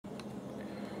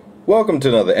Welcome to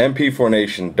another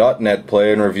MP4Nation.net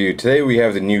play and review. Today we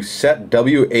have the new CECT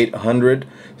W800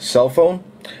 cell phone.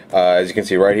 As you can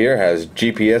see right here, it has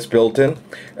GPS built in.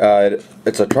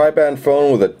 It's a tri-band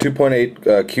phone with a 2.8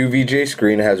 QVGA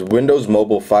screen. It has Windows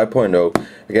Mobile 5.0.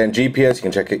 Again, GPS, you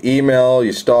can check your email,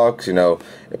 your stocks, it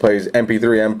plays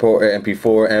MP3,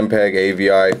 MP4, MPEG,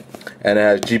 AVI, and it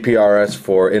has GPRS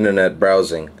for internet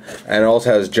browsing. And it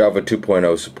also has Java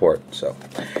 2.0 support. So,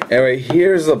 anyway,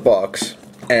 here's the box.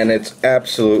 And it's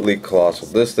absolutely colossal.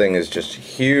 This thing is just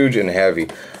huge and heavy.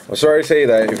 I'm sorry to say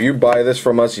that if you buy this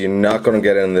from us, you're not going to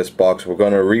get it in this box. We're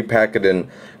going to repack it in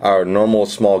our normal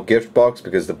small gift box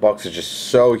because the box is just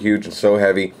so huge and so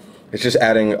heavy. It's just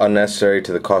adding unnecessary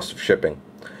to the cost of shipping.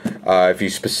 If you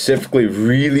specifically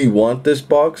really want this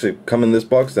box, it come in this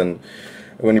box, then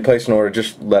when you place an order,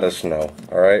 just let us know.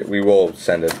 Alright, we will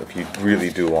send it if you really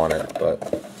do want it.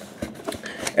 But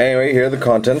anyway, here are the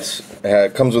contents.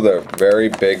 It comes with a very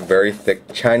big, very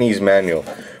thick Chinese manual.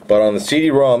 But on the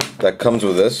CD-ROM that comes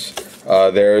with this,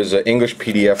 there is an English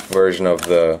PDF version of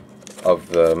the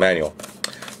manual.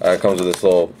 It comes with this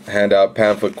little handout,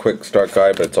 pamphlet, quick start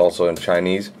guide, but it's also in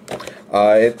Chinese.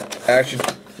 It actually,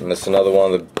 and that's another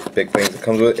one of the big things it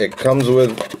comes with. It comes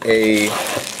with a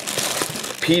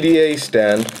PDA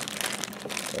stand,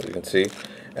 as you can see,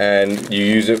 and you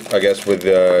use it, I guess, with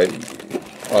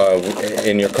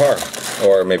in your car,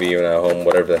 or maybe even at home,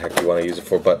 whatever the heck you want to use it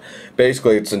for, but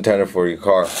basically it's intended for your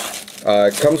car.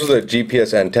 It comes with a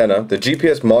GPS antenna. The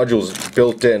GPS module is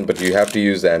built in, but you have to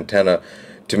use the antenna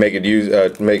to make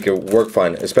it work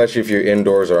fine, especially if you're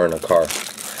indoors or in a car.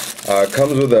 It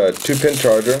comes with a 2-pin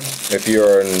charger. If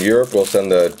you're in Europe, we'll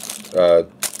send the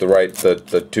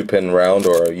 2-pin round,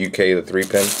 or UK the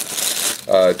 3-pin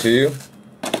to you.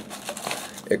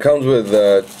 It comes with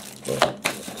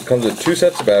 2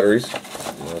 sets of batteries.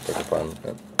 If I can find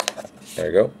them. There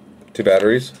you go. 2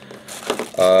 batteries.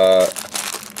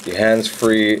 Your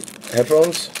hands-free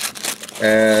headphones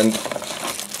and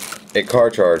a car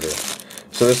charger.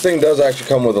 So this thing does actually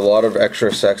come with a lot of extra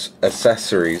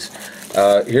accessories.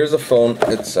 Here's the phone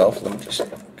itself. Let me just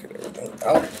get everything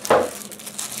out.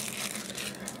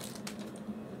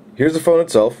 Here's the phone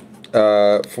itself.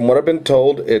 From what I've been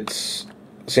told, it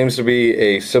seems to be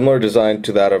a similar design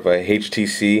to that of a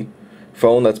HTC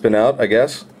phone that's been out, I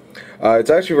guess. It's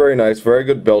actually very nice, very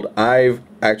good build. I've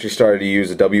actually started to use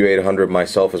the W800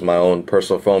 myself as my own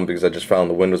personal phone because I just found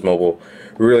the Windows Mobile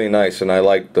really nice, and I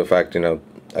like the fact,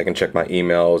 I can check my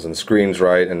emails and screen's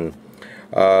right, and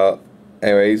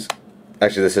anyways,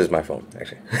 actually this is my phone,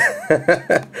 actually.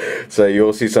 So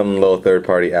you'll see some little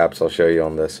third-party apps I'll show you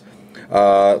on this.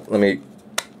 Let me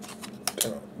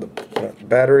the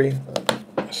battery,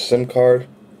 SIM card.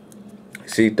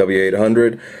 See,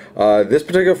 W800. This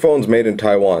particular phone's made in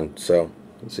Taiwan, so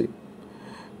let's see,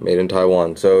 made in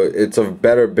Taiwan. So it's a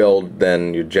better build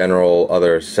than your general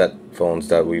other set phones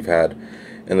that we've had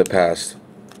in the past.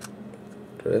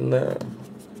 Put it in there,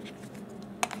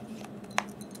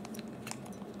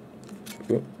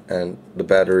 and the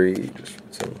battery.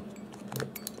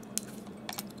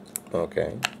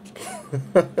 Okay.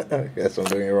 I guess I'm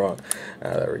doing it wrong.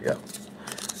 There we go.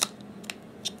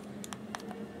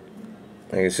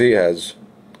 And you can see it has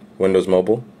Windows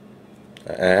Mobile.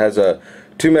 It has a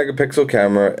 2-megapixel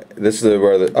camera. This is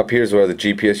where up here is where the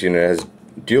GPS unit has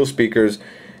dual speakers.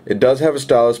 It does have a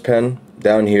stylus pen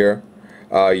down here.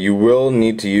 You will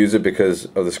need to use it because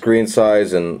of the screen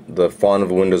size and the font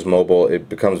of Windows Mobile. It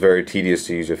becomes very tedious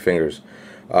to use your fingers.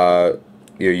 Your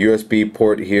USB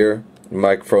port here,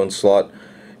 microphone slot,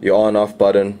 your on-off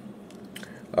button,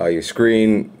 your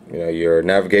screen, your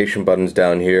navigation buttons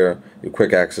down here, your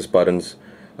quick access buttons,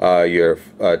 your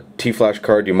T-flash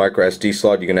card, your micro SD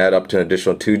slot. You can add up to an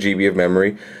additional 2 GB of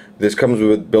memory. This comes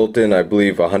with built-in, I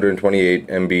believe, 128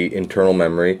 MB internal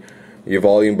memory. Your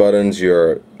volume buttons,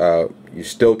 your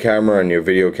still camera and your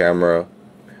video camera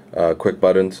quick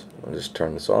buttons. I'll just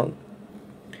turn this on.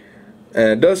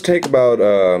 And it does take about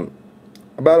a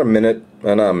minute,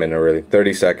 not a minute really,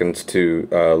 30 seconds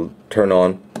to turn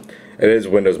on. It is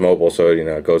Windows Mobile, so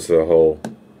it goes through the whole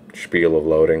spiel of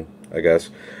loading, I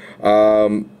guess.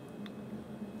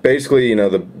 Basically,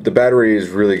 the battery is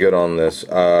really good on this.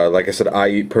 Like I said,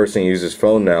 I personally use this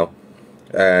phone now,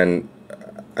 and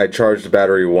I charged the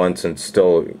battery once, and it's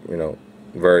still,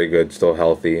 very good, still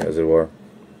healthy, as it were.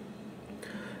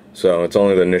 So it's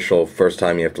only the initial first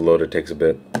time you have to load it takes a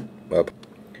bit up.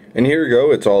 And here we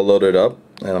go, it's all loaded up.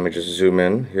 And let me just zoom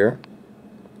in here.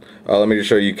 Let me just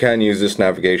show you can use this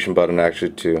navigation button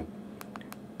actually to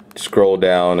scroll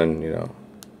down, and you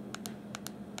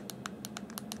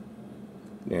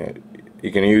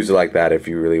can use it like that if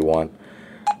you really want.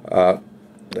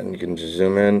 Then you can just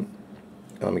zoom in.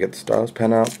 Let me get the stylus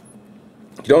pen out.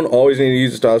 You don't always need to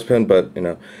use a stylus pen, but you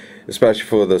know, especially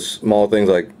for the small things,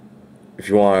 like if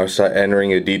you want to start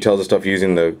entering your details and stuff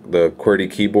using the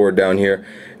QWERTY keyboard down here,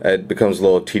 it becomes a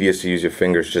little tedious to use your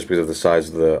fingers just because of the size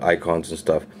of the icons and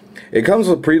stuff. It comes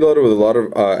preloaded with a lot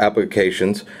of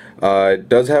applications. It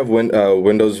does have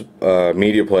Windows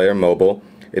Media Player mobile.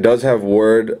 It does have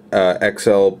Word,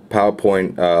 Excel,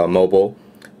 PowerPoint mobile.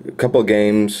 A couple of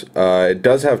games. It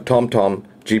does have TomTom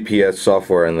GPS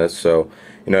software in this, so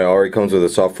you know it already comes with a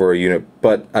software unit.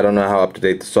 But I don't know how up to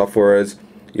date the software is.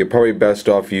 You're probably best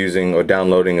off using or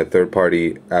downloading a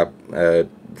third-party app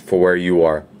for where you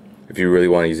are, if you really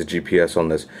want to use a GPS on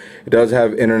this. It does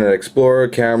have Internet Explorer,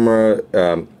 camera,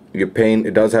 your paint.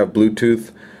 It does have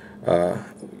Bluetooth,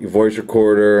 your voice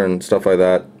recorder and stuff like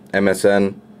that.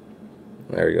 MSN.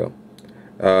 There you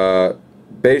go.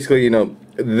 Basically, you know,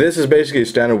 this is basically a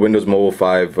standard Windows Mobile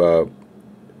 5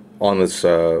 on this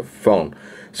phone.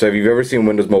 So if you've ever seen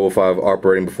Windows Mobile 5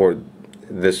 operating before,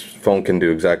 this phone can do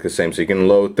exactly the same. So you can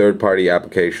load third-party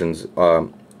applications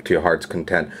to your heart's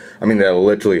content. I mean, there are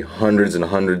literally hundreds and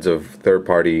hundreds of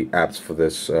third-party apps for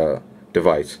this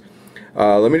device.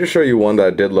 Let me just show you one that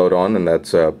I did load on, and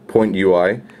that's Point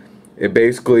UI. It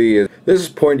basically is, this is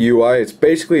Point UI. It's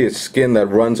basically a skin that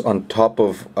runs on top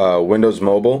of Windows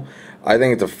Mobile. I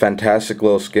think it's a fantastic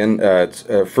little skin. It's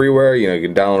freeware, you know, you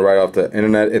can download right off the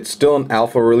internet. It's still an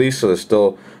alpha release, so there's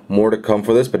still more to come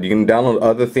for this, but you can download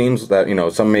other themes that, you know,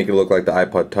 some make it look like the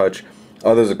iPod Touch,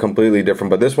 others are completely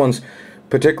different, but this one's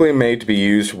particularly made to be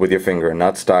used with your finger and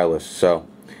not stylus. So,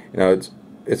 you know,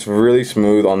 it's really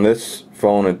smooth on this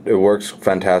phone. It works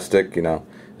fantastic, you know,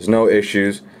 there's no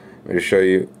issues. Let me just show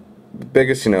you the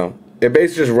biggest, you know, it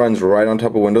basically just runs right on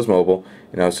top of Windows Mobile,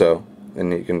 you know, so,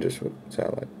 and you can just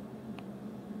satellite.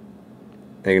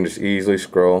 And you can just easily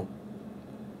scroll.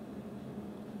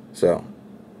 So,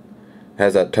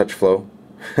 has that touch flow,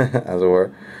 as it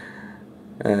were.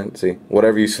 And see,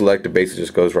 whatever you select, it basically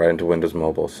just goes right into Windows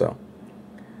Mobile. So,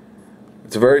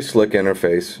 it's a very slick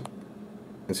interface.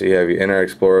 And so you have your Internet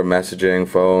Explorer, messaging,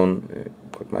 phone,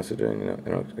 quick messaging,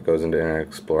 you know, it goes into Internet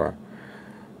Explorer.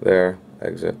 There,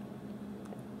 exit.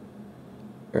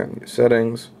 And your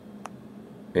settings.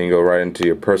 And you go right into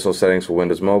your personal settings for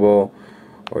Windows Mobile,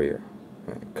 or your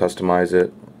customize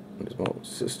it, Windows Mobile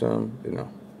system, you know.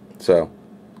 So,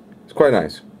 it's quite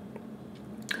nice.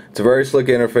 It's a very slick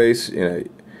interface. You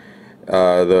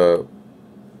know,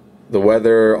 the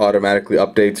weather automatically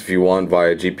updates if you want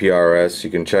via GPRS. You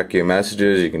can check your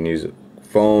messages. You can use a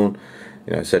phone.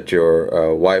 You know, set your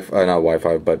Wi-Fi, not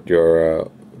Wi-Fi, but your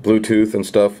Bluetooth and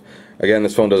stuff. Again,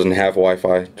 this phone doesn't have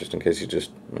Wi-Fi, just in case you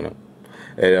just, you know,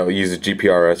 it uses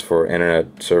GPRS for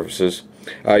internet services.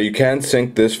 You can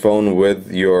sync this phone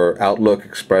with your Outlook,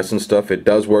 Express, and stuff. It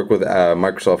does work with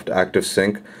Microsoft Active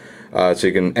Sync. So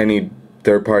you can, any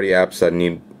third-party apps that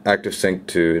need Active Sync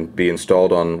to be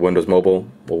installed on Windows Mobile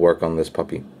will work on this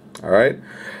puppy. Alright?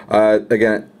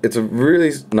 Again, it's a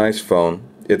really nice phone.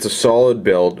 It's a solid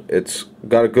build. It's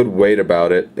got a good weight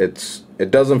about it.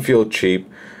 It doesn't feel cheap.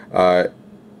 The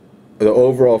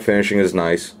overall finishing is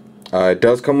nice. It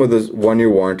does come with a 1-year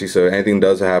warranty, so if anything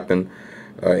does happen,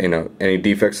 you know, any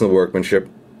defects in the workmanship,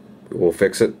 we'll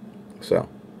fix it. So,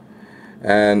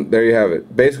 and there you have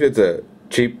it. Basically, it's a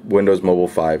cheap Windows Mobile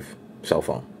 5 cell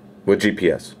phone with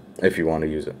GPS if you want to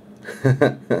use it.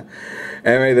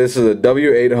 Anyway, this is a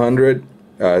W800,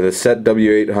 the CECT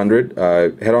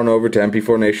W800. Head on over to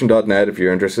mp4nation.net if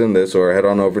you're interested in this, or head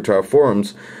on over to our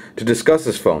forums to discuss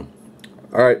this phone.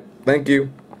 Alright, thank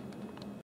you.